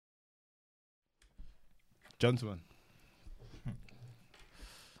Gentlemen,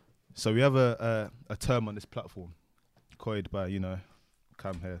 so we have a term on this platform coined by,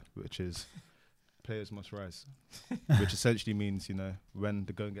 Cam here, which is players must rise, which essentially means, when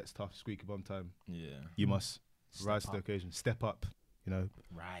the going gets tough, squeaky bum time, you must rise to the occasion, step up,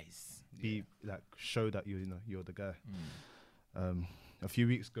 rise, be like, show that you're the guy. A few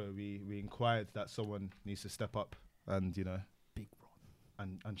weeks ago, we inquired that someone needs to step up and, big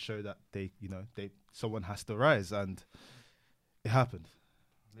and show that someone has to rise, and it happened.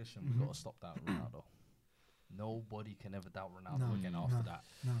 Listen, we got to stop that Ronaldo. Nobody can ever doubt Ronaldo again after that.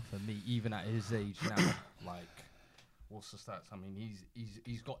 No. For me, even at his age now, like, what's the stats? I mean,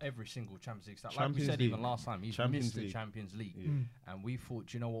 he's got every single Champions League stat. Like we said even last time, he's missed the Champions League. Yeah. And we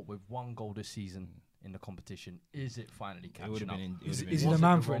thought, you know what, with one goal this season in the competition, is it finally catching up? Is he the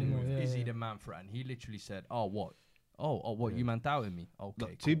man for it anymore? Is he the man for it? And he literally said, oh, what? You man doubting me? Okay. Look,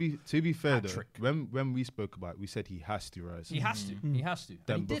 cool. to be fair Hat-trick. though, when we spoke about it, we said he has to rise. He has to. He has to.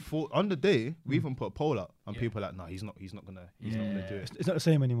 Then And he did. before on the day, we even put a poll up, and people are like, no, he's not gonna do it. It's not the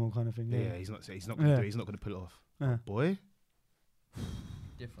same anymore, kind of thing. Yeah, he's not gonna do it. He's not gonna pull it off. Yeah. Boy,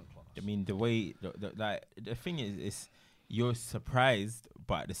 Different class. I mean, the way, the thing is, you're surprised,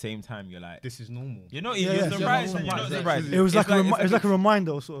 but at the same time, you're like, this is normal. you're not Yeah, you're yeah. surprised, Yeah, and you're not yeah. surprised. It was It's like a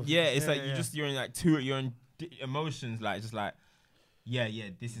reminder, sort of. Yeah, it's like yeah. you're in like you're in emotions, like just like, yeah,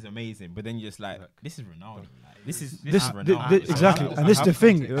 this is amazing, but then you're just like, this is Ronaldo. Like, this is Ronaldo. Exactly, I and this is the have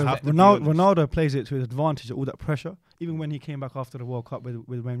thing. to- I have to be honest. Ronaldo plays it to his advantage. All that pressure, even when he came back after the World Cup with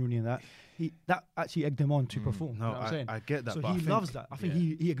Wayne Rooney and that actually egged him on to perform. No, You know what I'm saying? I get that. So but I he think loves that. I think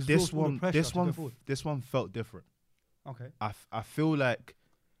he exhausts this all the one, pressure to go forward. this one felt different. Okay. I feel like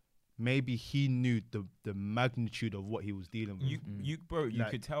maybe he knew the magnitude of what he was dealing with. You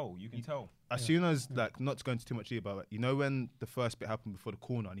Like- could tell. You can tell. As soon as, like, not to go into too much detail, but when the first bit happened before the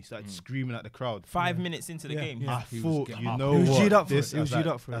corner and he started screaming at the crowd, 5 minutes into the Yeah, game, yeah. I He was thought, getting you up. know He was what, G'd up for this, it. He was I was G'd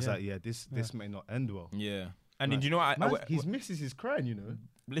like- up for it, I was yeah. like, yeah, this may not end well. yeah. And then do you know what? His missus is crying,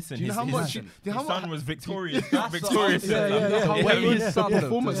 Listen, Do you know how much? his Do you know how son much? was victorious. That's victorious. what I'm saying. Yeah, How yeah, well yeah. his son The looked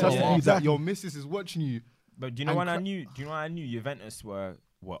performance as has well. to be that your missus is watching you. But do you know And when I knew? Do you know when I knew Juventus were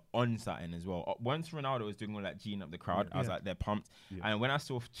on something as well? Once Ronaldo was doing all that G'ing up the crowd, I was like, they're pumped. Yeah. And when I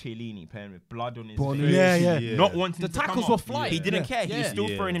saw Chiellini playing with blood on his Blood on face, his face. Yeah. not wanting The to come tackles off, were flying. he didn't Yeah. care. He was Yeah. still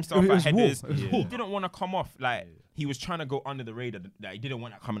Yeah. throwing himself It at was war. headers. It was He war. didn't want to come off. Like he was trying to go under the radar. Like, he didn't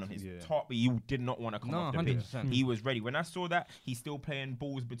want that coming on his top. But he did not want to come No, off the pitch. 100%. He was ready. When I saw that, he's still playing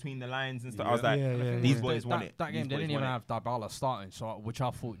balls between the lines and stuff. I Yeah. was like, Yeah. these boys want it. That game, These they boys didn't even want have Dybala starting, so which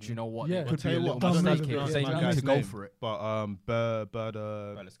I thought, you know what, Yeah, they could could be a be little a lot. mistake Doesn't here. matter. They Yeah, need guy's to go name. for it. But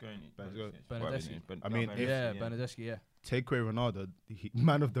Berlusconi. Bernardeschi. I mean, Yeah, Bernardeschi, yeah. take away Ronaldo,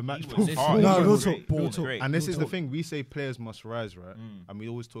 man of the match. He was performance. hard. No, He real was talk, great. real He was talk. great. And this Real is the talk. thing, we say players must rise, right? And we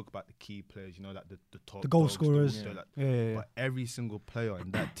always talk about the key players, like the top The goal dogs, scorers. like- Yeah. But every single player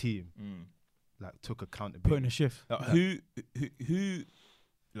in that team took Put in accountability. a shift. Who,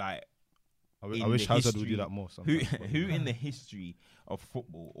 like, I in wish the Hazard would history- do that more. who Sometimes. who in the history of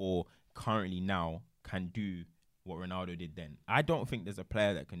football or currently now can do what Ronaldo did then? I don't think there's a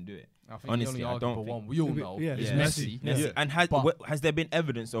player that can do it. I think Honestly, the I only don't arguable think- one we all know Yeah, is yeah. Messi. Yeah. Messi. And But- has there been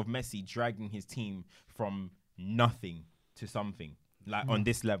evidence of Messi dragging his team from nothing to something like on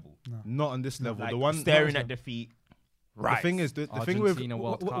this level? Not on this level. Like the one staring at defeat. Right. The thing is, the thing with Argentina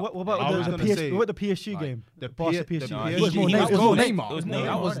World Cup. What I about was the gonna PSG? say, What about the PSG like, game? the Barca P- PSG. the It PSG was more he Neymar. was It was more Neymar. Neymar. It was That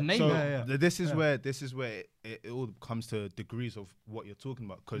Neymar. was So Neymar. this is where it all comes to degrees of what you're talking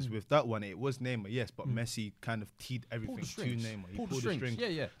about. Because with that one, it was Neymar, yes, but Messi kind of teed everything Pulled the to strings. Neymar. He Pulled pulled the strings. Yeah,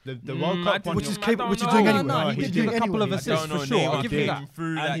 yeah. The World Cup one, Which is I capable, don't which is know. doing No, anyway. no, he He's did doing give a couple anyway. of assists for know, sure. I'll Neymar give you came that. through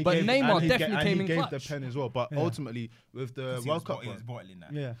And that he But gave- Neymar and he definitely ga- came and in he gave clutch. the pen as well. But Yeah. ultimately, with the World Cup he was one, bottling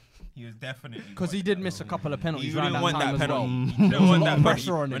that. Yeah. He was definitely Because he did miss a couple of penalties He around didn't that want time that as well. penalty. He There didn't was want a lot that of penalty.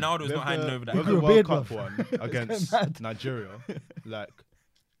 pressure on him. Ronaldo's not handing over that. with grew the a World beard, Cup bruv. one against mad. Nigeria, like,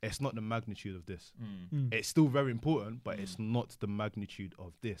 it's not the magnitude of this. Mm. It's still very important, but it's not the magnitude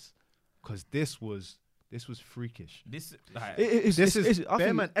of this. Because this was freakish. This, like, This I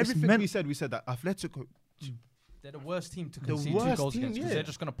think everything we said that Atletico. They're the worst team to The concede 2 worst goals team, against because yeah. they're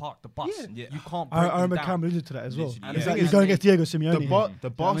just going to park the bus. Yeah. You can't break I them remember down. Cam alluded to that as well. Literally, And yeah. the thing He's is going they- against Diego Simeone. The You know what I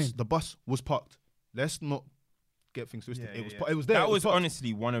bus mean? was parked. Let's not get things twisted. Yeah, It was there. That it was tough.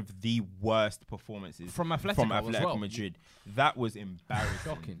 honestly one of the worst performances from Atletico, from as Atletico well. Madrid. That was embarrassing.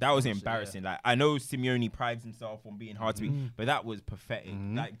 Shocking. That was Honestly, embarrassing. Like I know Simeone prides himself on being hard to beat, Mm. but that was pathetic.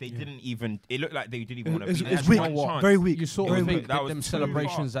 Like they didn't even. It looked like they didn't even want to It's beat. it's They weak, had one chance. very weak. You sort very of weak. think That that was them too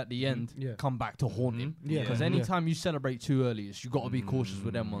celebrations far. at the end Yeah. come back to haunt him. Yeah. Because Yeah. anytime you celebrate too early, you got to be cautious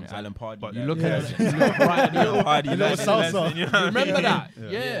with them ones. Alan Pardew. But You Yeah. look Yeah. at it, you look right at the Alan Pardew, little legend, salsa. legend, you know what I Remember mean? that? Yeah.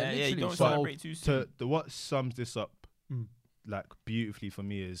 Yeah, Yeah, literally. you don't So- celebrate too soon. What sums this up Mm. like beautifully for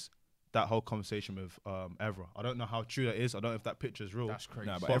me is that whole conversation with Evra. I don't know how true that is. I don't know if that picture is real. That's crazy.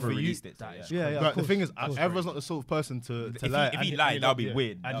 No, but But ever for you- released it. So, that yeah. is Yeah, yeah. But of the course, thing is, of course. Evra's not the sort of person to If lie. he And lied, that'd be yeah.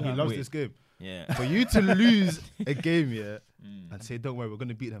 weird. And That'd he be loves weird. this game. Yeah. For you to lose a game, yeah, Mm. and say, "Don't worry, we're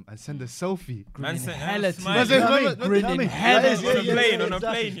gonna beat them," and send a selfie. Man said, hella I'm to smiling. Man said, on "Remember- grinning I mean, hella yeah, to yeah, a yeah, plane, yeah, on a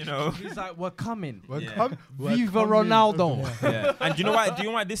exactly. plane, you know. He's like, we're coming. We're Yeah. we're Viva coming. Ronaldo. Yeah. And do you know why? Do you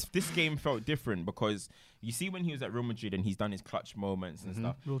know why this game felt different? Because you see when he was at Real Madrid and he's done his clutch moments and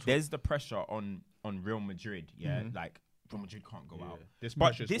stuff. Real talk. There's the pressure on Real Madrid. Yeah, Mhm. like Real Madrid can't go out. This But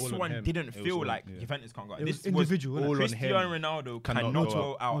pressure's this all on one him. didn't It was feel all- like yeah. Juventus can't go out. It was This individual, innit? all on Cristiano him. Ronaldo Cannot cannot go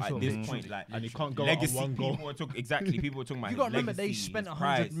go out Also, at this mm. point. Like And he can't go out legacy. on one goal. People were talking about You got to remember they legacy, spent his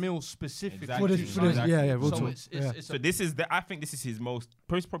 100 prize. mil specifically Exactly. For to this, sign yeah, that. yeah, real So talk. it's Yeah. a So this is I think this is his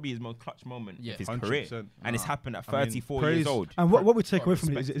probably his most clutch moment Yeah. of his 100%. career, and it's happened at I mean, 34 praise- years old. And what we take Got away from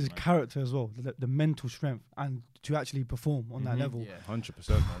it is respect his him, man. character as well, the mental strength, and to actually perform on that Mhm. level. Yeah.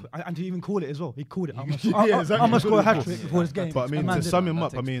 100%, man. And to even call it as well. He called it. I must, Yeah, exactly. I must score a Yeah. hat trick Yeah. before this game. But I mean, And man to did sum that. him That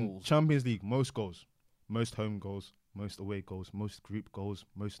up, I takes mean, balls. Champions League, most goals, most home goals, most away goals, most group goals,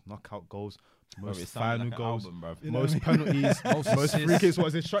 most knockout goals, Bro, most it sounded final like an goals, album, bruv. You know most what I penalties, most free kicks. What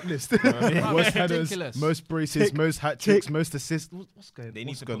is his track list? Bruv, most it's headers, ridiculous. most braces, Tick, most hat tricks, tick. most assists. What's going? They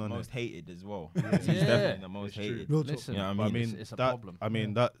need what's to going put on most hated as well. Yeah. He's Yeah. definitely the most It's true. hated. Real talk. Listen, You know what I But I mean? mean, it's a that, problem. I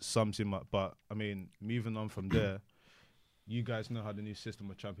mean, that sums him up. But I mean, moving on from there, you guys know how the new system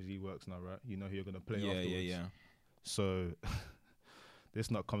of Champions League works now, right? You know who you're gonna play Yeah, afterwards. yeah, yeah. So this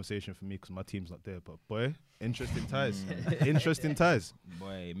is not a conversation for me because my team's not there. But boy, interesting ties. Interesting ties.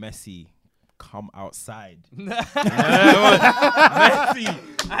 Boy, Messi, come outside. Yeah.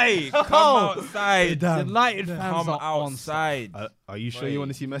 Messi, hey, come outside. Damn. United Damn. fans Come are on outside. Are you sure you want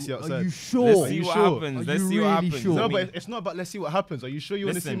to see Messi outside? Are you Let's sure? see you what sure? happens. Are Let's you see what really happens. sure? No, I mean, but it's not about let's see what happens. Are you sure you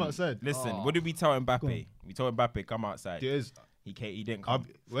want to see him outside? Listen, Oh. what did we tell Go Mbappe? on. We told Mbappe, come outside. There is. He didn't come.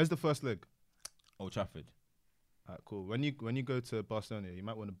 Where's the first leg? Old Trafford. Alright, cool. When you go to Barcelona, you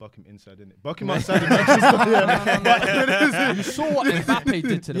might want to buck him inside, innit? Buck him outside. Yeah. You saw what Mbappe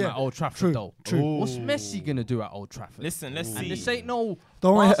did to them Yeah. at Old Trafford, True, though. true. What's Messi gonna do at Old Trafford? Listen, let's Ooh. see. And this ain't no.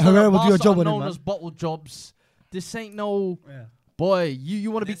 Don't worry, Barca- Herrera will do your Barca job are on him, known man. as bottle jobs. This ain't no. Yeah. Boy,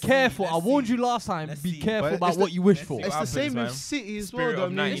 you want to be Let's see, careful. I let's warned see. you last time. Let's Be see. careful But about it's what the- you wish let's for. see It's the happens, same man. with City as Spirit well. of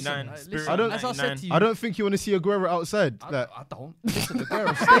though, 99. Listen, Spirit listen, of as I said 99. to you, I don't think you want to see Aguero outside. Like, I don't. Listen,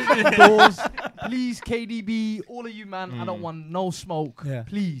 Aguero, stay indoors. Please, KDB, all of you, man. I don't want no smoke. Yeah.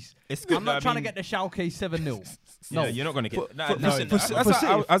 Please. It's good. I'm not I trying to mean, get the Schalke 7-0. No, No. you're not gonna get. For- Nah, for- listen, for- as for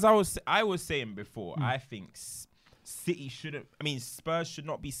City. I was saying before, I think City shouldn't. I mean, Spurs should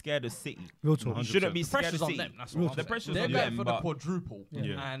not be scared of City. Real talk. You shouldn't be The scared pressure's of on City. them. That's Real what I'm The saying. pressure's They're on going them, for the but quadruple.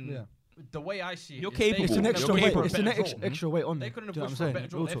 Yeah. And Yeah. the way I see it, You're is they capable. It's an couldn't extra have You're weight. pushed for a It's an better extra, draw. extra weight on They them. couldn't have Do you know pushed what for a I'm better saying?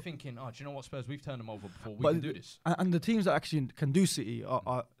 draw. Real They're talk. thinking, do you know what, Spurs? We've turned them over before. We But can do this. And the teams that actually can do City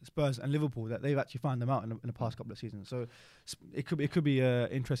are Spurs and Liverpool. That they've actually found them out in the past couple of seasons. So it could be an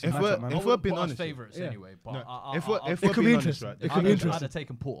interesting If matchup, we're- man. if I we're wouldn't being put us honest, favourites yeah. anyway. But No, I- if we're I- if It we're could be being interesting. honest, It right? could be I'd interesting. have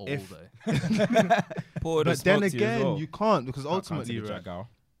taken Porto all If- day. Porter But then spoke to you as again, well. you can't because Can't count ultimately, to the right, Jagal.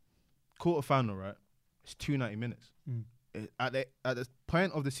 quarter final, right? It's 290 minutes. Mm. At the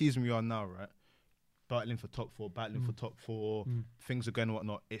point of the season we are now, right? Battling for top four, battling for top four, things are going and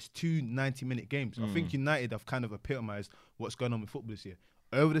whatnot. It's 2 90-minute games. I think United have kind of epitomised what's going on with football this year.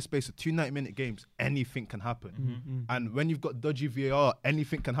 Over the space of 2 90-minute games, anything can happen. And when you've got dodgy VAR,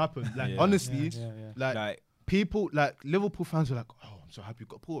 anything can happen. Like, Yeah. honestly, Yeah. like, Like, people, like Liverpool fans are like, oh, I'm so happy you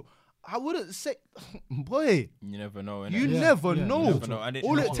got Paul. I wouldn't say, boy, you never know. innit? you Yeah, never yeah, know. you never know. And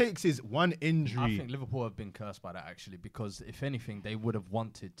All you know it what? takes is one I injury. think Liverpool have been cursed by that actually, because if anything, they would have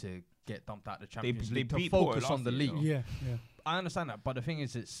wanted to get dumped out of the Champions they League to beat Porto focus on last the year, league. though. Yeah. I understand that, but the thing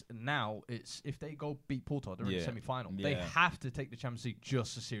is, it's if they go beat Porto, they're in Yeah. the semi-final. They Yeah. have to take the Champions League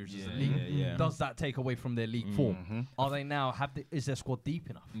just as serious as the Yeah, league. yeah, yeah. Does that take away from their league form? Are they now is their squad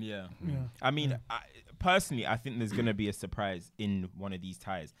deep enough? Yeah. Yeah. I mean, personally, I think there's gonna be a surprise in one of these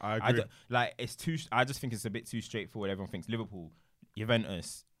ties. I agree. Like it's too. I just think it's a bit too straightforward. Everyone thinks Liverpool,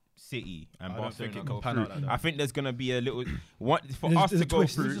 Juventus, City, and I don't think Barcelona it go can pan through. out like that. I think there's gonna be a little. What for There's- us there's to a go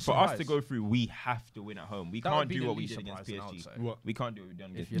twist. through? There's a For us to surprise. go through, we have to win at home. We That can't would be do the what we least did against surprising, I would PSG. say. What? We can't do what we've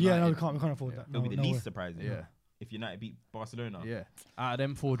done against. If you PSG. Yeah, like no, it. we can't afford that. It'll be the No least way. surprising. Yeah.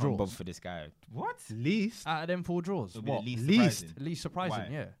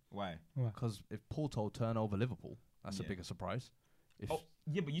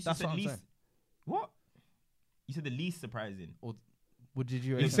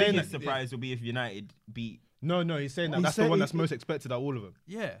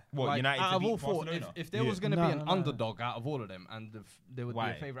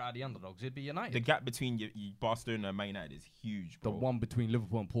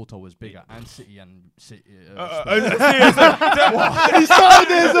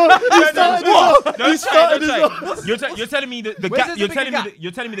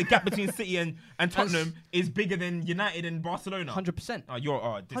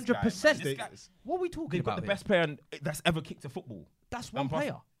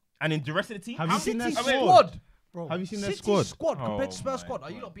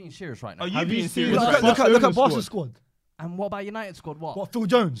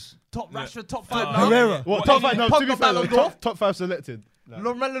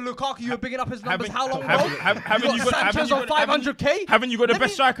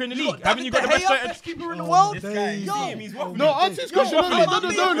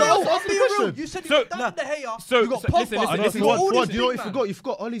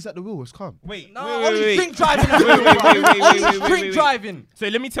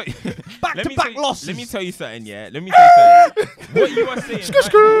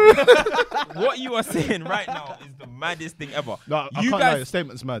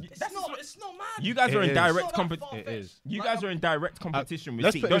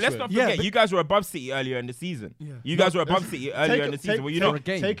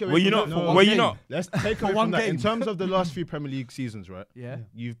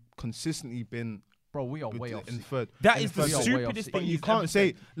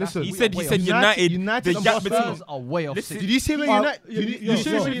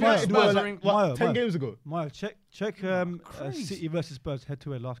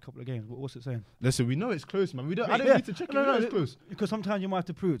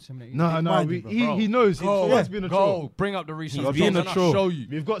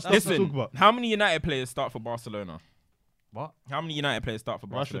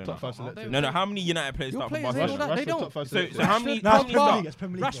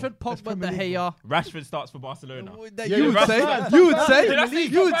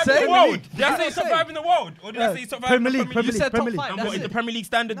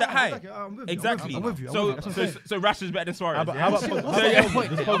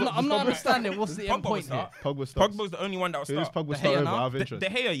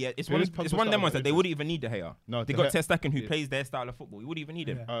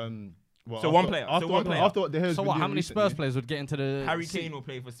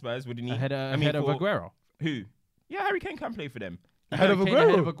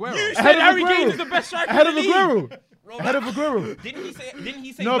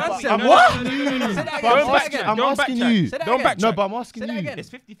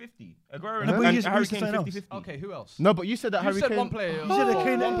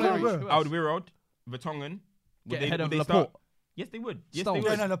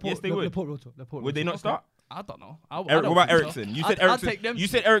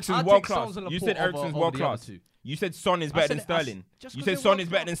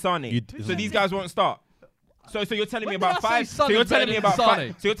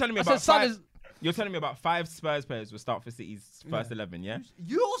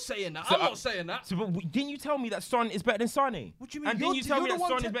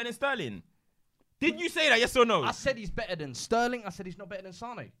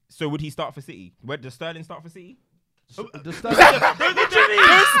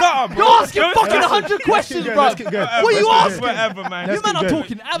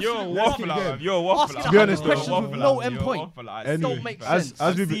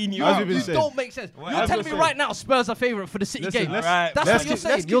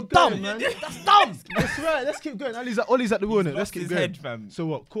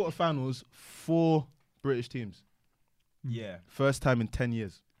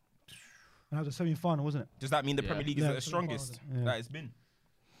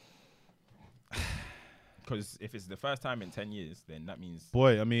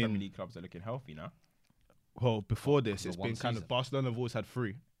 Barcelona have always had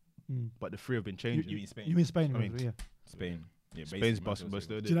 3, but the 3 have been changing. You mean Spain? You mean Spain? I mean, yeah. Spain. Yeah, Spain's Barcelona.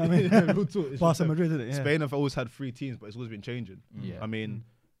 Do you know what I mean? Barca Madrid, isn't it? Yeah. Spain have always had 3 teams, but it's always been changing. Yeah. I mean,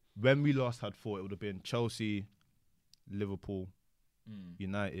 when we last had 4, it would have been Chelsea, Liverpool,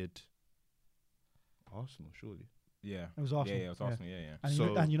 United, Arsenal, surely. Yeah. It was Arsenal. Yeah, it was Arsenal.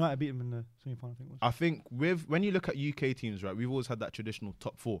 Yeah. And United beat them in the semi-final, I think. I think when you look at UK teams, right, we've always had that traditional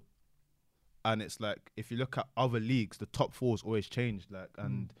top four. And it's like, if you look at other leagues, the top four's always changed. Like,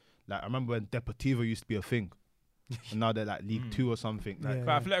 I remember when Deportivo used to be a thing. And now they're like League 2 or something. Like,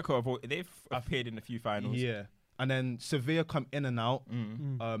 but Atletico, they've appeared in a few finals. Yeah. And then Sevilla come in and out.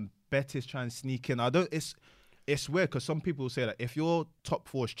 Betis try and sneak in. It's weird because some people say that if your top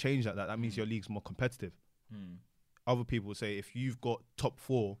four's changed like that, that means your league's more competitive. Other people say if you've got top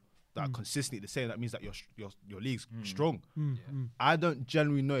four that are consistently the same, that means that your league's strong. I don't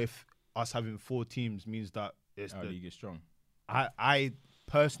generally know if us having 4 teams means that our league is strong. I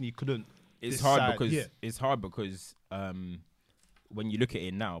personally couldn't. It's hard because when you look at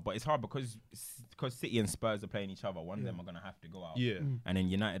it now, but it's hard because City and Spurs are playing each other. One of them are going to have to go out. And then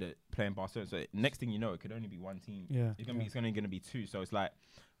United are playing Barcelona. So next thing you know, it could only be one team. It's only going to be 2. So it's like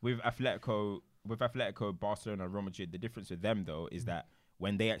with Atletico, Barcelona, Real Madrid, the difference with them though is that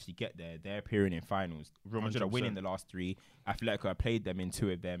when they actually get there, they're appearing in finals. Real Madrid are winning the last 3. Atletico have played them in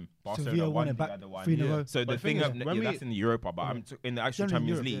 2 of them. Barcelona won the other one. So the thing that's in the Europa, but I'm in the actual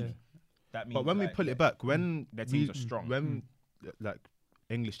Champions League. That means but when we pull it back, when their teams are strong, when like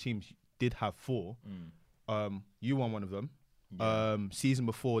English teams did have 4, you won one of them. Season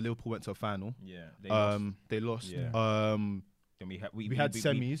before, Liverpool went to a final. They lost. Then we had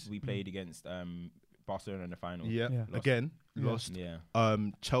semis. We played against Barcelona in the final. Again lost.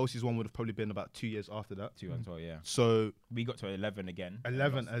 Chelsea's one would have probably been about 2 years after that. 2 as well. So we got to 11 again.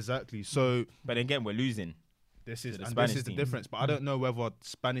 11 exactly. So, but again, we're losing. This is the difference. But I don't know whether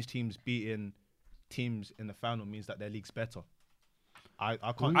Spanish teams beating teams in the final means that their league's better. I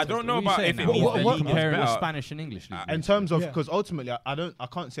can't. I don't know about if it means what comparing with Spanish and English league. In terms of, because ultimately I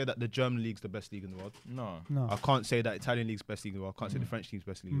can't say that the German league's the best league in the world. No. I can't say that Italian league's best league in the world. I can't say the French league's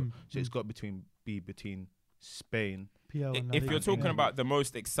best league in the world. So it's got between Spain. If you're talking about the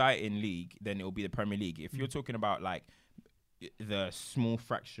most exciting league, then it will be the Premier League. If you're talking about like the small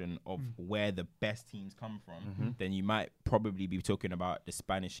fraction of where the best teams come from, then you might probably be talking about the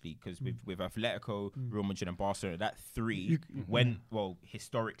Spanish league, because with Atletico, Real Madrid and Barcelona, that 3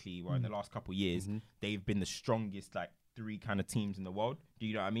 historically, in the last couple of years, they've been the strongest like 3 kind of teams in the world. Do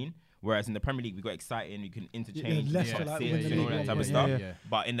you know what I mean? Whereas in the Premier League, we got exciting, we can interchange, all that type of stuff.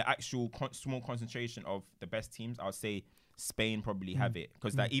 But in the actual small concentration of the best teams, I would say Spain probably have it,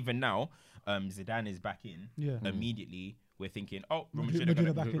 because like even now, Zidane is back in immediately. We're thinking, Real Madrid are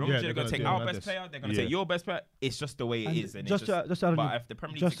going to take our best player. They're going to take your best player. It's just the way it is. And just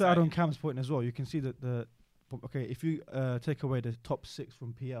to add on Cam's point as well, you can see that if you take away the top 6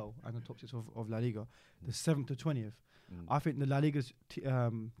 from PL and the top 6 of La Liga, the 7th to 20th, I think the La Liga's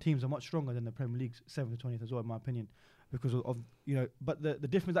teams are much stronger than the Premier League's 7th to 20th as well, in my opinion, because of But the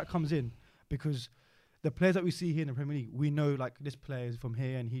difference that comes in, because the players that we see here in the Premier League, we know like this player is from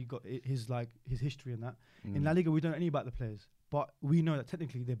here and he got his history and that. In La Liga, we don't know any about the players, but we know that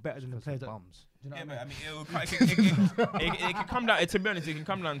technically they're better than the players. Bums. You know what I mean, it can come down. To be honest, it can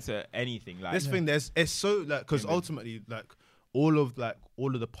come down to anything. Like this thing, it's so like, because ultimately, like all of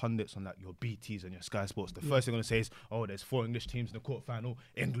the pundits on like your BTs and your Sky Sports, the first thing they're gonna say is, there's 4 English teams in the quarterfinal,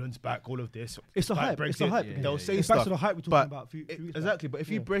 England's back, all of this. It's a hype. It's a hype. They'll say it's stuff. Back to the hype we're talking about. Exactly. But if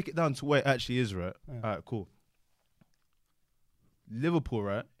you break it down to where it actually is, right? Alright, cool. Liverpool,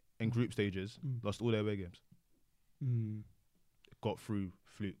 right, in group stages, lost all their away games. Got through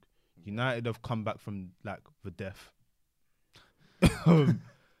fluke. United have come back from like the death.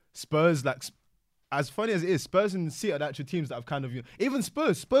 Spurs, like, as funny as it is, Spurs and City are the actual teams that have kind of, even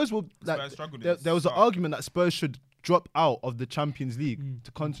Spurs will like. There was an argument that Spurs should drop out of the Champions League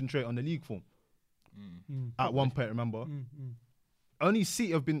to concentrate on the league form. At one point, remember. Only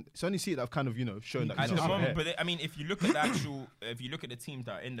City have been. It's only City that have kind of shown that. At the moment, but I mean, if you look at the if you look at the teams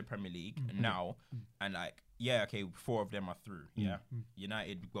that are in the Premier League now, and like, 4 of them are through.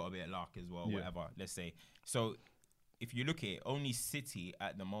 United got a bit of luck as well. Whatever, let's say. So, if you look at it, only City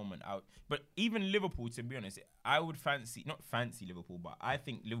at the moment out. But even Liverpool, to be honest, I would not fancy Liverpool, but I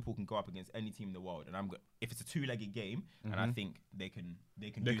think Liverpool can go up against any team in the world. And if it's a 2-legged game, and I think they can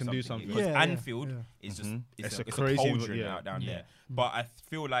do something. Because Anfield is just it's a cauldron out down there. But I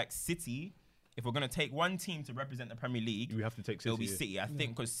feel like City, if we're gonna take one team to represent the Premier League, we have to take City. It'll be City. I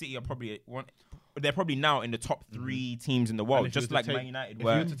think because City are probably they're probably now in the top 3 teams in the world, just like Man United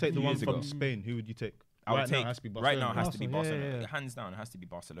were. If you were to take the one from Spain, who would you take? Right now it has to be Barcelona. Hands down, it has to be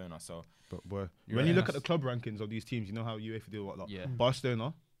Barcelona. So, but when you look at the club rankings of these teams, you know how UEFA do what?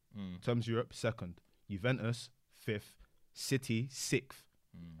 Barcelona, terms Europe, 2nd. Juventus, 5th. City, 6th.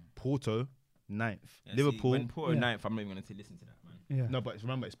 Porto, 9th. Liverpool. When Porto 9th, I'm not even going to listen to that, man. Yeah. No, but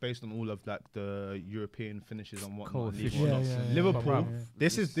remember, it's based on all of like the European finishes and whatnot. Coefficient. League whatnot. Liverpool. Yeah.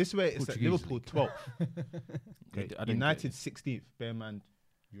 This is where it's at Portuguese Liverpool league. 12th. I don't United get 16th. Bear man,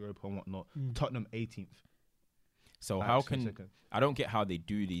 Europa and whatnot. Mm. Tottenham 18th. So Ajax how can 22nd. I don't get how they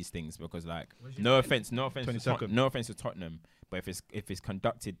do these things because like Where's your no opinion? offense, no offense, to 22nd. no offense to Tottenham, but if it's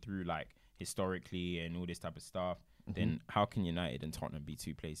conducted through like historically and all this type of stuff, then how can United and Tottenham be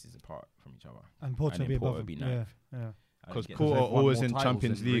 2 places apart from each other? And Porto And be then Porto above be them. ninth. Yeah. I don't Because get Porto that. are They've won always more in titles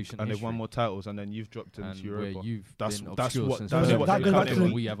Champions in League recent and they've won history. more titles, and then you've dropped into And where Europa. you've That's- been that's obscure what- since that's then. what that goes back to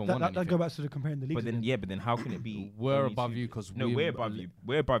the- we haven't won That anything. go back to the comparing the leagues. But then again. yeah, but then how can it be? We're only above 2 you because no, we're above you.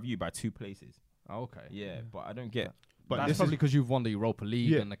 We're above you by 2 places. Oh, okay. Yeah, but I don't get. But That's this probably is because you've won the Europa League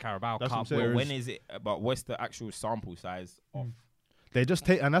Yeah, and the Carabao that's what I'm Cup. saying. Well, Whereas when is it? But what's the actual sample size of? they just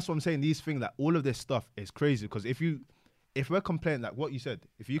take, and that's what I'm saying. These things, like all of this stuff, is crazy because if we're comparing, like what you said,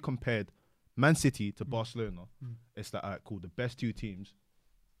 if you compared Man City to Barcelona, it's like alright, cool. The best 2 teams.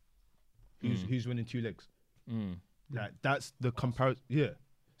 Who's winning 2 legs? Mm. Like that's the comparison. Yeah.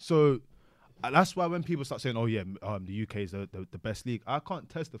 So that's why when people start saying, "Oh yeah, the UK is the best league," I can't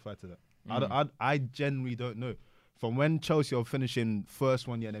testify to that. I genuinely don't know. From when Chelsea are finishing first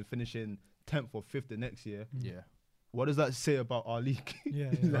one year and then finishing 10th or 5th the next year, yeah, what does that say about our league? Yeah,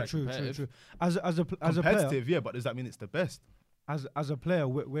 Like true. competitive. As a player, Competitive, yeah, but does that mean it's the best? as a player,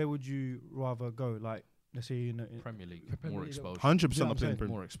 where would you rather go? Like, let's say in Premier League, Premier more League, exposure. 100% Yeah, I'm I'm saying. saying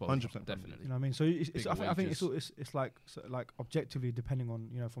More exposure. 100%. Definitely. you know what I mean? So it's Bigger I think it's wages. it's like like objectively depending on,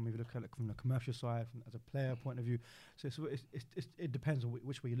 you know, from if you look at it from the commercial side, from as a player point of view. So it depends on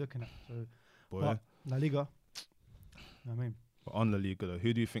which way you're looking at. So Boy, but La Liga, you know what I mean? but on La Liga though,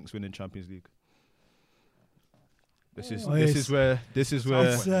 who do you think's winning Champions League? This is Oh, this yes. is where It's, this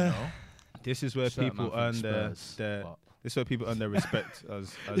is where Certain people man earn thinks their Spurs, but this is where people earn their respect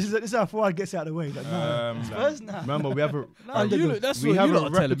as This is how Fuad gets out of the way. Like, Spurs, nah. remember we have a No, you look, that's we what have you a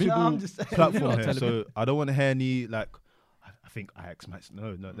lot are telling me. reputable I'm just saying. platform You're not here, telling so I don't want to hear any like. I think Ajax might.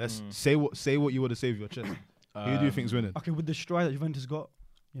 No. Let's say what you want to say with your chest. Who do you think's winning? Okay, with the stride that Juventus got,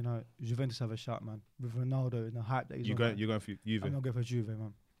 you know, Juventus have a shot, man. With Ronaldo and the hype that he's You on. going? You're going for Juve? I'm not going for Juve,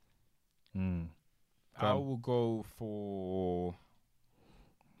 man. I will go for.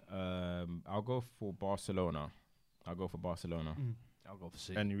 I'll go for Barcelona. I'll go for Barcelona. I'll go for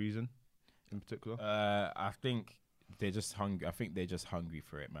City. Any reason in particular? I think they're just hungry. I think they're just hungry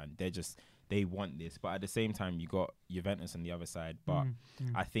for it, man. They want this, but at the same time, you got Juventus on the other side. But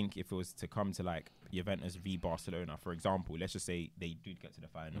I think if it was to come to like Juventus v Barcelona, for example, let's just say they did get to the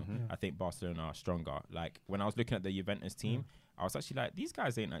final. I think Barcelona are stronger. Like when I was looking at the Juventus team, I was actually like, these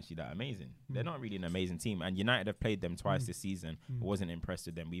guys ain't actually that amazing. They're not really an amazing team. And United have played them twice this season. Wasn't impressed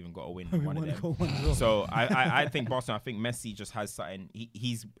with them. We even got a win with one of them. So I think Barcelona, I think Messi just has something.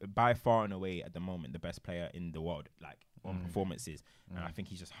 He's by far and away at the moment the best player in the world, like on performances. And I think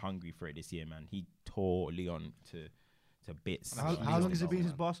he's just hungry for it this year, man. He tore Leon to bits. How long has it been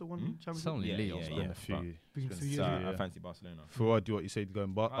since Barca won Champions It's only Yeah, Leon. yeah, man. yeah. a few. Been a few years, So yeah. I fancy Barcelona. For what do you say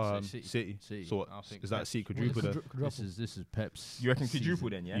going? I'll say City. City. So what? I think Is that Pep- C quadruple then? This is Pep's. You reckon season. quadruple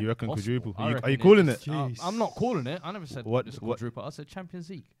then, yeah? You reckon Possible. quadruple? I Are reckon you calling it's- it? Jeez. I'm not calling it. I never said What- it's a what- quadruple. I said Champions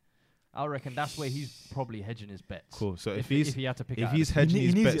League. I reckon that's where he's probably hedging his bets. Cool. So if if he had to pick if out he's of hedging He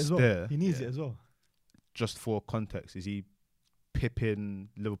his needs it bets as well. there, He needs it as well. just for context, is he pipping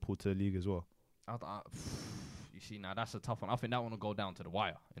Liverpool to the league as well? you see, now that's a tough one. I think that one will go down to the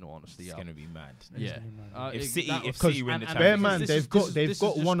wire. In all honesty, It's gonna be mad. yeah. If it- City- that- if 'cause- City win the and Bear Champions man, League. they've got just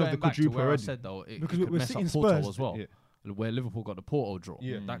one of going the back to quadruple where I already. said though, it Because could we're mess seeing up Porto Spurs. as well. Yeah. Where Liverpool got the Porto draw,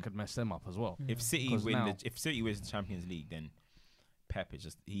 Yeah. that could mess them up as well. If City 'Cause win, now- if City wins the Champions League, then Pep is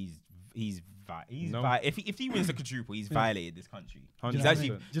just No. if he wins the quadruple, he's violated this country. 100%. He's actually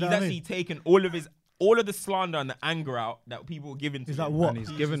Do you know he's what I actually mean? taken all of the slander and the anger out that people were giving to Is him. that what? And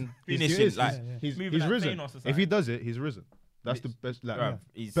he's given finishing, he's, like, he's moving he's like risen. Thanos or If he something. does it, he's risen. That's the best, like, Bruv,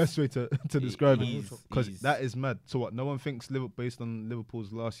 he's- best way to describe it. he's- Because he's- that is mad. So what? No one thinks Liverpool based on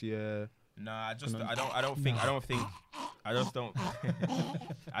Liverpool's last year. Nah, I just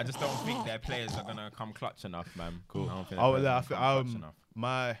don't think their players are gonna come clutch enough, man. Cool. I don't think I would, their players I are feel, gonna come clutch enough.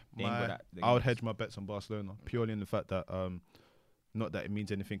 They ain't got that- they I would ain't- hedge my bets on Barcelona purely in the fact that not that it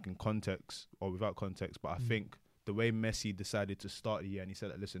means anything in context or without context, but I think the way Messi decided to start the year and he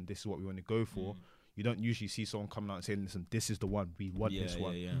said, that, listen, this is what we want to go for. You don't usually see someone coming out and saying, listen, this is the one, we want this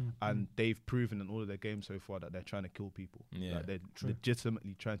one. Yeah. And they've proven in all of their games so far that they're trying to kill people. Yeah. Like they're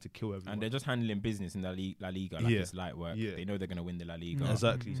legitimately trying to kill everyone. And they're just handling business in La Liga like it's light work. Yeah. They know they're gonna win the La Liga,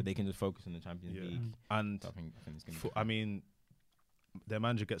 Exactly. so they can just focus on the Champions Yeah. League. And So I think it's gonna be I mean, their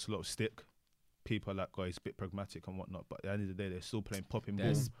manager gets a lot of stick. People are like, oh, he's a bit pragmatic and whatnot. But at the end of the day, they're still playing popping they're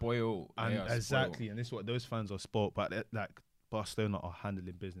balls. spoiled. And They are exactly, spoiled. and this is what those fans are spoiled. But like Barcelona are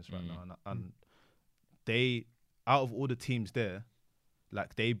handling business right now, and they, out of all the teams there,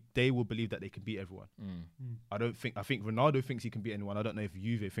 like they will believe that they can beat everyone. I think Ronaldo thinks he can beat anyone. I don't know if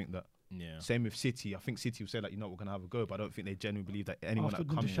Juve think that. Yeah. Same with City. I think City will say like, we're gonna have a go, but I don't think they genuinely believe that anyone After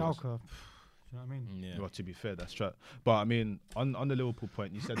that comes. Schalke, do you know what I mean? Yeah. Well, to be fair, that's true. But I mean, on the Liverpool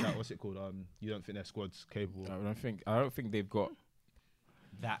point, you said that what's it called? You don't think their squad's capable. I don't think they've got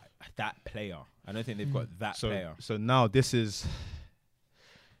that player. I don't think they've got that player. So now this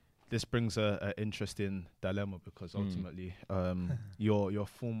brings a interesting dilemma, because ultimately, your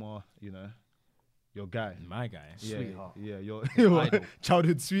former, your guy, my guy, sweetheart, your idol.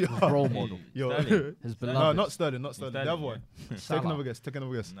 childhood sweetheart, role model, his beloved. No, not Sterling, the other one. Take another guess.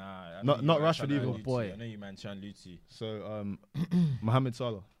 Nah, not Rashford either. Boy, I know you man, Gianluigi. So Mohamed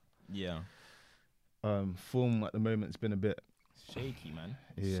Salah. Yeah. Form at the moment has been a bit shaky, man.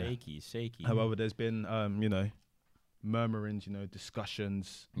 Yeah. Shaky. However, there's been murmurings,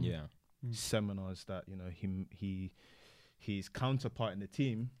 discussions, seminars that his counterpart in the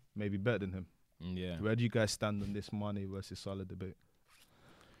team may be better than him. Yeah. Where do you guys stand on this Mane versus Salah debate?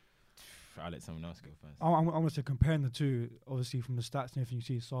 I'll let someone else go first. I'm going to say, comparing the two, obviously from the stats and everything, you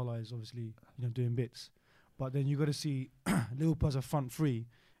see Salah is obviously doing bits, but then you got to see Liverpool as a front three.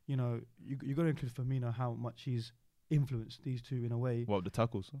 You got to include Firmino, how much he's influenced these two in a way. What, the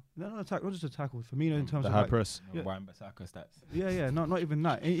tackles? Huh? No, not just the tackles. Firmino in terms the of high press. Wan-Bissaka stats. Yeah, not even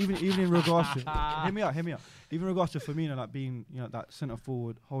that. Even in regards to hear me out. Even in regards to Firmino, like being that centre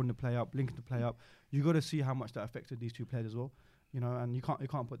forward, holding the play up, linking the play up, you got to see how much that affected these two players as well. And you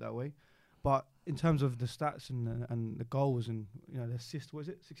can't put that away. But in terms of the stats and the goals and the assists, what is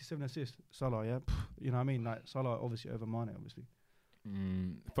it? 67 assists, Salah. Yeah, you know what I mean. Like Salah obviously over Mane, obviously.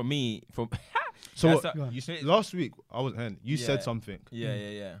 For me, so you said last week I wasn't hearing. You said something.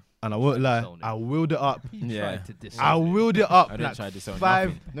 Yeah. And I won't lie, I willed it up. Yeah, I willed it up. I didn't try to disown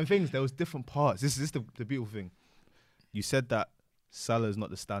five. The things, there was different parts. This is the beautiful thing. You said that Salah is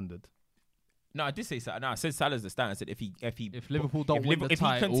not the standard. No, I did say Salah. No, I said Salah's the standard. I said if Liverpool don't win the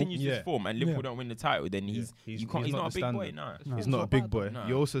title, if he continues his form and Liverpool don't win the title, then he's not a big boy. No, he's not a big boy.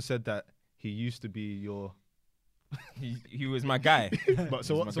 You also said that he used to be your. he was my guy. But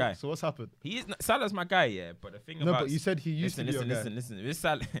so what's happened? Salah's my guy, yeah. But the thing about but you said he used to be your guy. Listen.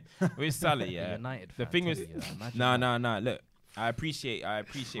 With Salah, yeah. United. The thing is, nah. Look, I appreciate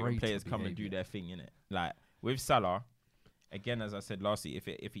when players come and do their thing, innit? Like with Salah, again, as I said last week,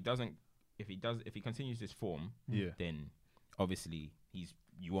 if he continues this form, then obviously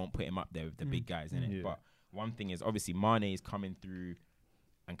you won't put him up there with the big guys, innit? Yeah. But one thing is, obviously Mane is coming through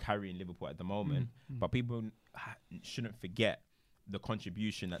and carrying Liverpool at the moment, but people shouldn't forget the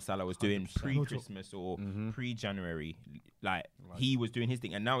contribution that Salah was doing pre-Christmas or pre-January. Like he was doing his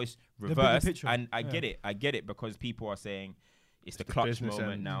thing, and now it's reversed. And I get it because people are saying it's the clutch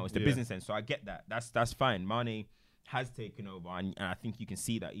moment now. It's the business end. So I get that. That's fine. Mane has taken over, and I think you can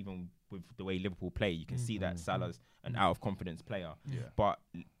see that even with the way Liverpool play, you can see that Salah's an out of confidence player. Yeah. But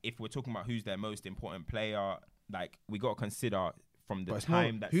if we're talking about who's their most important player, like we got to consider from the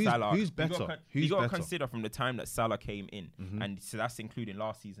time that Salah, who's better? You got to consider from the time that Salah came in, and so that's including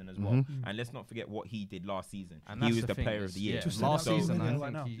last season as well. And let's not forget what he did last season. And he was the player of the year. Last season,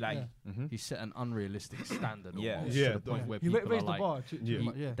 I think he set an unrealistic standard. To the point where people are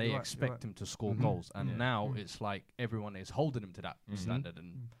like, they expect him to score goals, and now it's like everyone is holding him to that standard.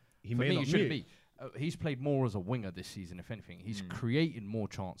 And he for me, it shouldn't be. He's played more as a winger this season, if anything. He's created more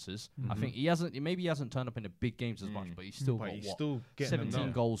chances. I think he hasn't turned up in the big games as much, but he's still got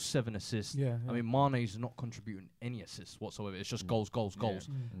 17 goals, 7 assists. I mean, Mane's not contributing any assists whatsoever. It's just goals.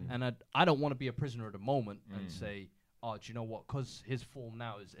 And I don't want to be a prisoner at the moment and say, do you know what? Because his form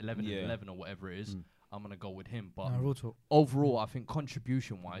now is 11 or whatever it is, I'm going to go with him. But overall, I think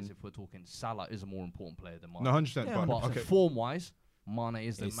contribution-wise, if we're talking, Salah is a more important player than Mane. No, 100%. But form-wise, Mane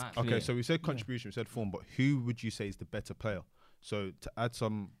is the match. Okay, so we said contribution, we said form, but who would you say is the better player? So to add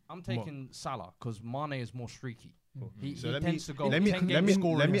some, I'm taking Salah because Mane is more streaky. He so tends to go let me add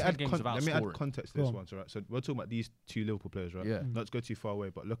scoring. context to this one. So right, so we're talking about these two Liverpool players, right? Yeah. Not to go too far away,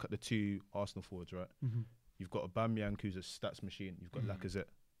 but look at the two Arsenal forwards, right? You've got Aubameyang, who's a stats machine. You've got Lacazette.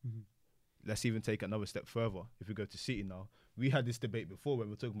 Let's even take another step further. If we go to City now, we had this debate before when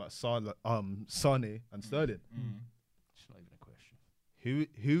we were talking about Sane and Sterling. It's not even a question.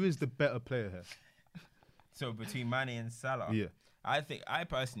 Who is the better player here? So between Mane and Salah, I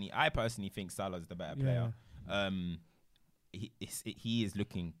personally think Salah's the better player. He is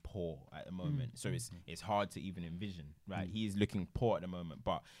looking poor at the moment, so it's hard to even envision. Right, he is looking poor at the moment.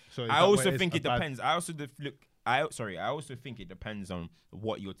 But so I also think it depends. I also look I also think it depends on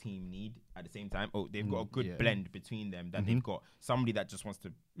what your team need at the same time. Oh, they've got a good blend between them. That they've got somebody that just wants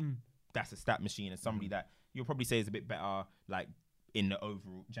to, that's a stat machine, and somebody that you'll probably say is a bit better, like in the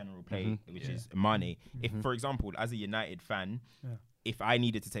overall general play, which is Mane. If, for example, as a United fan, if I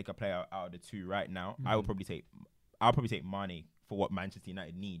needed to take a player out of the two right now, I'll probably take Mane for what Manchester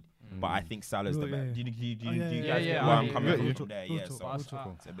United need. But I think Salah's the best. Do you guys get where I'm coming from there? Yeah, so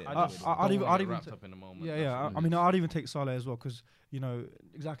it's a bit. I'd even up in a moment. I mean, I'd even take Salah as well, because you know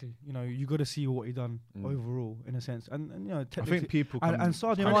exactly. You know, you got to see what he done overall in a sense, and you know, I think people and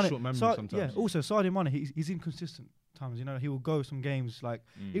Sadio Mane. Also Sadio Mane, he's inconsistent. You know, he will go some games like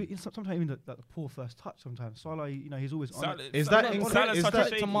sometimes even the poor first touch. Sometimes Salah, you know, he's always on it. Is that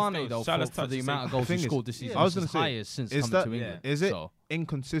to Mane though for the amount of goals he scored this season? I was going to say, since coming to England. Is it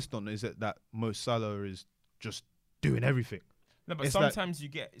inconsistent? Is it that Mo Salah is just doing everything? No, but sometimes you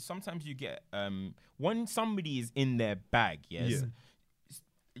get when somebody is in their bag. Yes.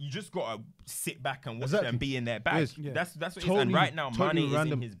 You just gotta sit back and watch them be in their bag. That's what it is. And right now, Mane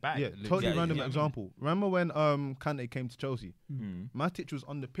is in his bag. Yeah, totally random example. Remember when Kante came to Chelsea? Matic was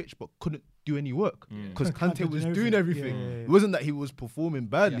on the pitch but couldn't do any work because Kante was doing everything. It wasn't that he was performing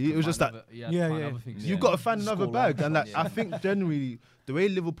badly. It was just that you got to find another bag. And I think generally the way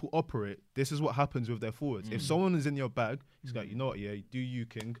Liverpool operate, this is what happens with their forwards. If someone is in your bag, he's like, you know what? Yeah, do you,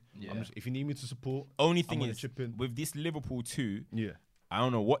 King? If you need me to support, only thing is with this Liverpool too. I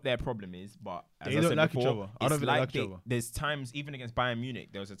don't know what their problem is, but as they don't like each other. I don't think they like each other. There's times, even against Bayern Munich,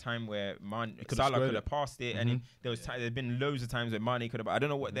 there was a time where Salah could have passed it, and there's been loads of times where Mane could have. I don't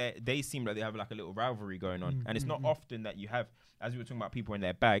know what they seem like they have like a little rivalry going on, and it's not often that you have. As we were talking about people in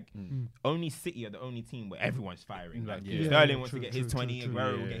their bag, only City are the only team where everyone's firing. Like Sterling wants to get his 20,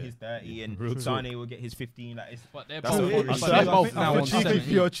 Aguero will get his 30, and Sane will get his 15. Like but they're both now on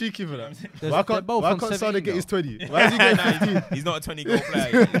 70. You're cheeky for that. Why can't Sane get his 20? Why is he getting 15? He's not a 20-goal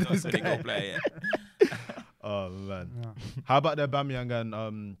player. He's not a 20-goal player. Oh man. How about the Aubameyang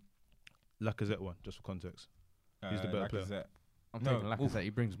and Lacazette one? Just for context, he's the better player. I'm taking Lacazette. He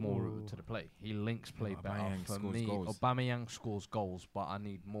brings more to the play. He links play better for me. Aubameyang scores goals, but I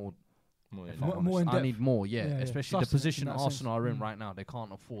need more. I need more, especially the position Arsenal are in right now. They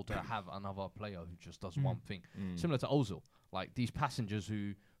can't afford to have another player who just does one thing. Similar to Ozil, like these passengers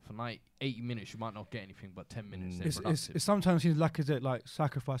who for 80 minutes you might not get anything, but 10 minutes it's sometimes he's Lacazette like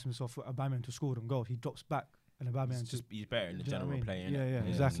sacrifice himself for Aubameyang to score them goals. He drops back. And Aubameyang just he's better in the general play. Yeah,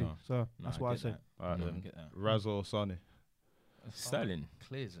 exactly. So that's what I say. Alright, Raz or Sane? Sterling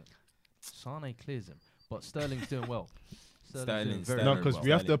clears him. Sane clears him, but Sterling's doing well. Sterling no, because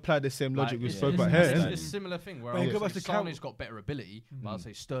we have to apply the same logic we spoke about here. It's a similar thing where Sane's got better ability, but I'll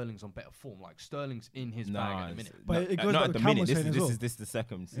say Sterling's on better form. Like Sterling's in his bag at the minute. But it goes not at the minute. This is the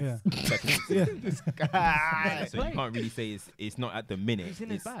second. This guy. So you can't really say it's not at the minute. He's in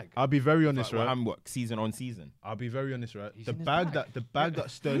his bag. I'll be very honest, right? I'm season on season. I'll be very honest, right? The bag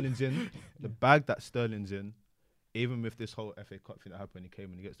that Sterling's in, the bag that Sterling's in. Even with this whole FA Cup thing that happened when he came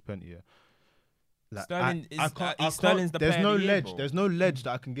and he gets the penalty, like Sterling Sterling's the there's player no of the year, ledge. bro. There's no ledge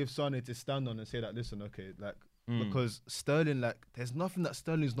that I can give Sane to stand on and say that. Listen, okay, like because Sterling, like, there's nothing that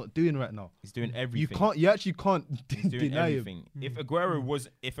Sterling's not doing right now. He's doing everything. You actually can't deny everything. If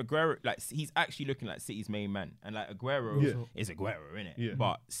Aguero, like, he's actually looking like City's main man, and like Aguero is Aguero, innit? Yeah.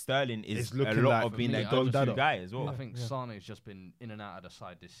 But Sterling is a lot of being their go-to guy as well. I think Sane's just been in and out of the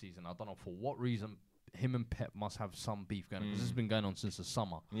side this season. I don't know for what reason. Him and Pep must have some beef going on because this has been going on since the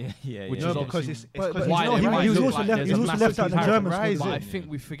summer. Which is because it's he was also left out in the German squad. But I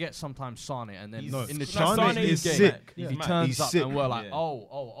think we forget sometimes Sane, and then in the Sane is sick. He turns up and we're like,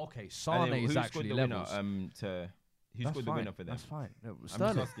 oh, okay, Sane is actually levels. Who scored the winner for them? That's fine. No,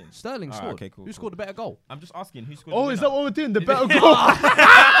 Sterling scored. Okay, cool. Who scored the better goal? I'm just asking who scored the winner. Oh, is that what we're doing? The better goal?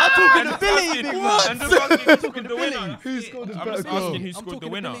 I'm talking to Billy, big man. I'm just asking who scored the winner. Who scored the better goal? I'm just asking who scored the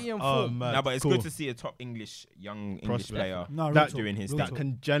winner. Oh, man. No, but it's good to see a top young English player doing his thing. That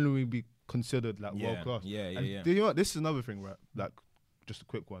can genuinely be considered like world class. Yeah. Do you know what? This is another thing, right? Like, just a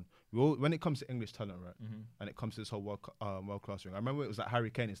quick one. When it comes to English talent, right, and it comes to this whole world class thing, I remember it was like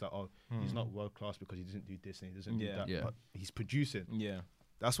Harry Kane. It's like, he's not world class because he doesn't do this and he doesn't do that, but he's producing. Yeah,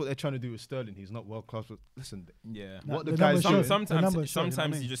 that's what they're trying to do with Sterling. He's not world class. But listen, what the guys do.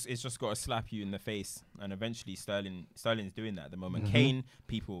 Sometimes it's just got to slap you in the face, and eventually Sterling's doing that at the moment. Kane,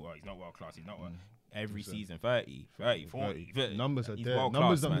 people, he's not world class. He's not world. Every season, 30, 40. Numbers are he's there. World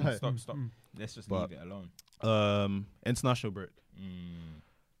Numbers class, man. Stop. Let's just leave it alone. International break.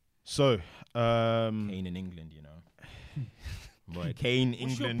 So, Kane in England, you know. Boy, Kane, What's your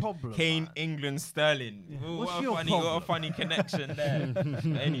England, problem, Kane, man? England, Sterling. Yeah. Ooh, What's what your a problem? funny connection there.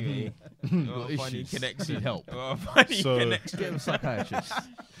 Anyway, what a funny issues. connection. Need help. What a funny So- connection. Get a psychiatrist.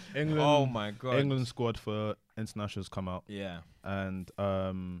 England, Oh my god. England squad for internationals come out, Yeah. and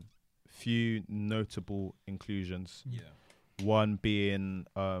few notable inclusions. Yeah. One being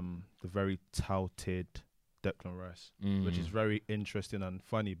the very touted Declan Rice, which is very interesting and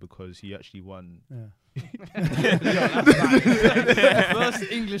funny because he actually won. First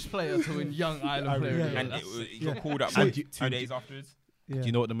English player to win Young Ireland Player of the Year. And he got called up And like you- 2 days afterwards. Yeah. Do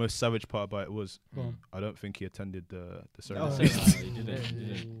you know what the most savage part about it was? Go on. I don't think he attended the Oh, ceremony. He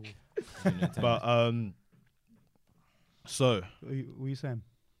didn't. But so What are you saying?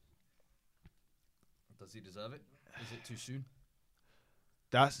 Does he deserve it? Is it too soon?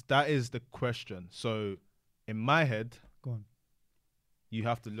 that is the question. So in my head, Go on. you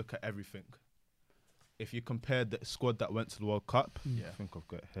have to look at everything. If you compare the squad that went to the World Cup, Yeah. I think I've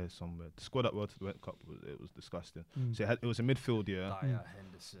got it here somewhere. The squad that went to the World Cup was disgusting. Mm. So it was a midfield, yeah. Dyer,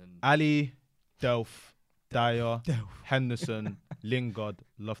 Henderson. Ali, Delph, Dyer, Delph. Henderson, Lingard,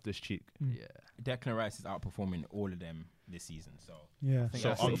 Loftus-Cheek. Yeah. Declan Rice is outperforming all of them this season. So Yeah. think So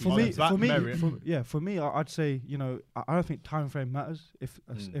that's on, it. for me, For me, I'd say I don't think time frame matters.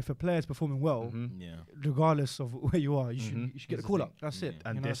 If a player is performing well, yeah. regardless of where you are, you should Mhm. you should get That's the call the up. That's thing. it.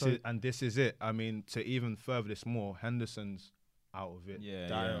 and you know, this so- is this is it. I mean, to even further this more, Henderson's out of it. Yeah,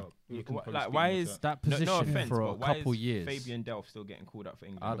 Dyer, yeah. you can Wh- probably like, speak why more to is that. That position no offense, for a but why couple is years. Fabian Delph still getting called up for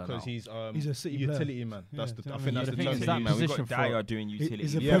England? I don't because know. He's a City utility man. Yeah, That's do the. you I know think what that's I the mean? term. that Utility, man. We've position got for- Dyer doing utility.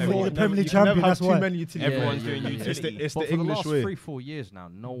 He's a Yeah, Premier but League- Premier League you can never champion, have that's too why. many utility. Everyone's Yeah, doing yeah, yeah. utility. It's But the for the English last way. 3-4 years now,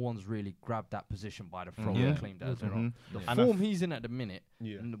 no one's really grabbed that position by the throat Yeah. and claimed it as their own. The Yeah. And I form he's in at the minute,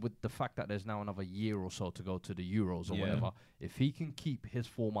 Yeah. and with the fact that there's now another year or so to go to the Euros or Yeah. whatever, if he can keep his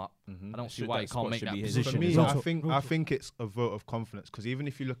form up, Mhm. I don't see Should- why that he spot can't make should that be his. position. For me, as Real well. talk. I think it's a vote of confidence because even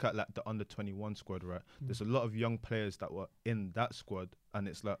if you look at like the under-21 squad, right, there's a lot of young players that were in that squad, and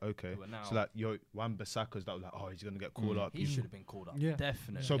it's like okay, But now- so like Wan-Bissaka's that was like, oh, he's gonna get called up. He should have been called up. Yeah.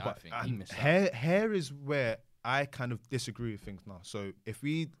 Definitely. So, I but think he missed out. here is where I kind of disagree with things now. So if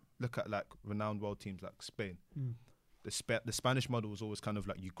we look at like renowned world teams like Spain, Mm. the Spanish model was always kind of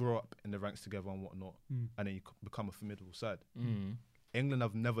like you grow up in the ranks together and whatnot, Mm. and then you become a formidable side. Mm. England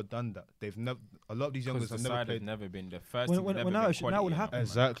have never done that. They've never. A lot of these youngsters Because have the never side has played. never been the first. When- team when- never when now been it should- now it quality will enough, happen. man.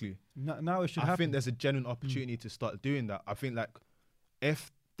 Exactly. Now it should I happen. think there's a genuine opportunity to start doing that. I think like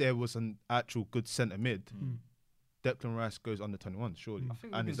if there was an actual good centre mid, Mm. Declan Rice goes under 21, surely, I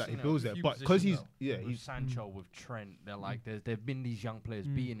think and we've is been that he seeing builds a there. few But because positions he's with he's Sancho, with Trent, they're like there've been these young players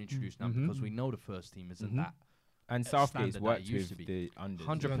Mm. being introduced now Mhm. because we know the first team isn't Mhm. that. And standard Southgate's that worked it used with to be. the unders.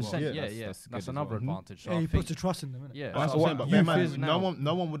 100%. Yeah. Yeah, That's- yeah. that's good That's as another well. advantage. So Yeah, I he think puts the trust in them, innit? Yeah, That's so what I I'm saying, think but youth bear in mind, is now-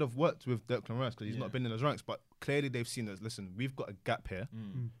 no one would have worked with Declan Rice because he's Yeah. not been in those ranks. But clearly they've seen that. Listen, we've got a gap here.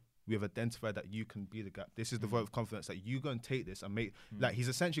 Mm. We have identified that you can be the gap. This is the Mm. vote of confidence that you go and take this and make. Mm. Like he's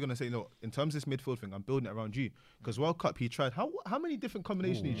essentially going to say, no, in terms of this midfield thing, I'm building it around you. Because World Cup, he tried how many different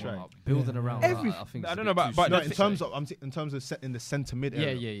combinations he tried. building Yeah. around. Every- I think I it's a don't bit know about- too but soon No, the to in say. terms of in terms of in the centre mid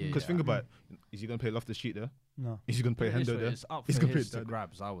area. yeah. Because yeah. think about it, is he going to play Loftus-Cheek there? No. Is he going to play It is Hendo what there? It's up He's for gonna his play to that.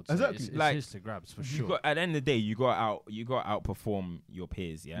 grabs, I would say. Exactly. It's Like, his to grabs for You sure. got, at the end of the day, you got to outperform your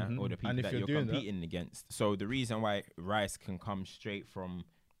peers, yeah, Mhm. or the people And if that you're you're doing that- competing against. So the reason why Rice can come straight from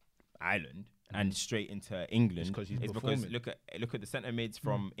Ireland and straight into England It's 'cause he's is because performing. look at the centre mids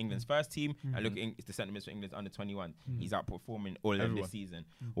from England's first team and look at the centre mids for England's under 21. He's outperforming all of them Everyone. this season.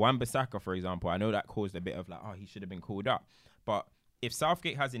 Wan-Bissaka, for example, I know that caused a bit of like, oh, he should have been called up, but if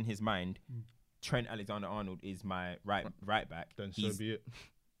Southgate has in his mind Trent Alexander-Arnold is my right back, Then so he's- be it.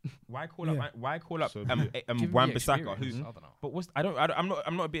 why call up Yeah. Why call up So be it. Give him the Wan-Bissaka, experience, who? I don't know. But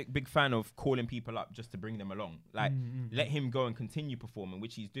I'm not a big fan of calling people up just to bring them along. Like let him go and continue performing,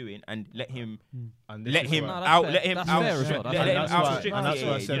 which he's doing, and let him And this let is him why- No, that's out fair. let him That's out fair as well. let That's him fair. and outstrip that's why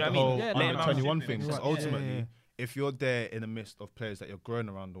I yeah, said you know the what I mean? whole Yeah, Let no, him under no, 21 outstrip thing. him. Because Right. ultimately, Yeah. if you're there in the midst of players that you're growing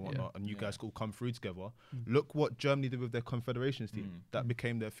around and whatnot, and you Yeah. guys all come through together, look what Germany did with their Confederations team. That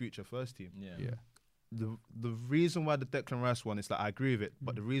became their future first team. Yeah. The reason why the Declan Rice one is like I agree with it,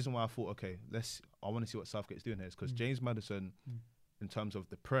 but the reason why I thought I want to see what Southgate's doing here is because James Maddison, in terms of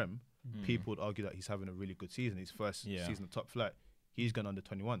the Prem, people would argue that he's having a really good season. His first Yeah. season of top flight, he's gone under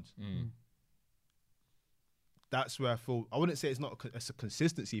 21s. Mm. That's where I feel I wouldn't say it's a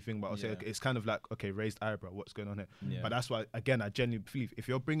consistency thing, but I'll say Yeah. okay, it's kind of like okay, raised eyebrow, what's going on here? Yeah. But that's why again I genuinely believe if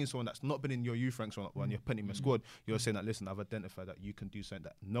you're bringing someone that's not been in your youth ranks when you're putting him in a squad, you're saying that listen, I've identified that you can do something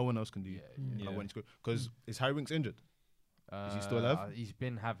that no one else can do. And I Yeah. want you to go because is Harry Winks injured? Is he still alive? He's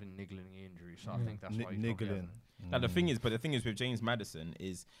been having niggling injuries, so I think that's why he's Niggling. probably Now the thing is with James Maddison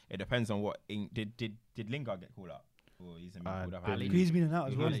is it depends on what did Lingard get called up? Or he's been called up. He's been in and out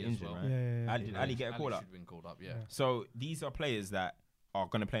as well. Injured, right? Yeah. Did Ali get a call up? Been called up, yeah. So these are players that are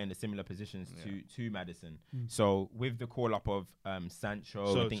going to play in the similar positions to Maddison. So with the call up of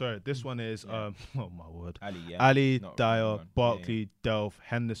Sancho. This one is oh my word, Ali, Dyer, Barkley, Delph,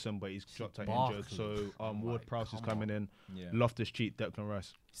 Henderson, but he's dropped out injured. So Ward-Prowse is coming in. Loftus-Cheek, Declan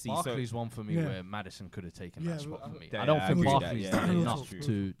Rice. Barkley's one for me where Maddison could have taken that spot for me. I don't think Barkley's done enough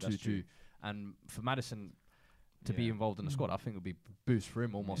to and for Maddison to be involved in the squad, I think it would be a boost for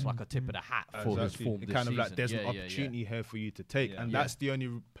him, almost like a tip of the hat for his form this kind season. Of like there's an opportunity here for you to take, and that's the only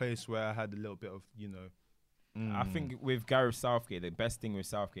place where I had a little bit of, I think with Gareth Southgate, the best thing with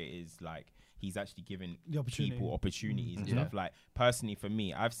Southgate is like he's actually giving people opportunities and stuff. Like personally, for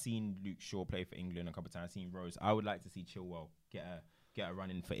me, I've seen Luke Shaw play for England a couple of times. I've seen Rose. I would like to see Chilwell get a run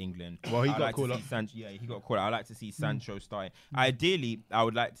in for England. Well, he got called up. He got called up. I like to see Sancho starting. Ideally, I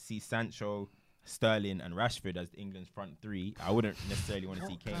would like to see Sancho, Sterling and Rashford as England's front three. I wouldn't necessarily want to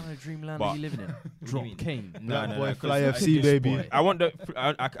see Kane. What kind of dreamland are you living in? Drop Kane. No. Fly FC, baby.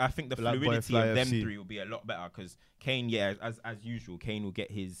 I think the Black fluidity boy, of them FC. three will be a lot better because Kane, as usual, Kane will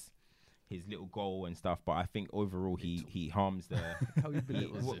get his little goal and stuff, but I think overall he harms the.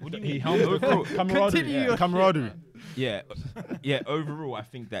 What do you mean? He harms overall camaraderie. Yeah. Overall, I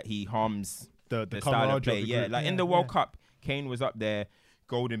think that he harms the style of play. camaraderie. In the World Cup, Kane was up there,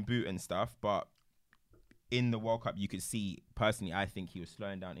 Golden Boot and stuff, but in the World Cup, you could see personally. I think he was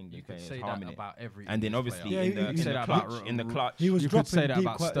slowing down England. You could say that about every. And then obviously in the clutch, he was you could say that deep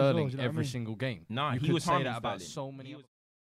about quite Sterling as well, every single game. Nah, you he could was say harming that about Sterling. so many.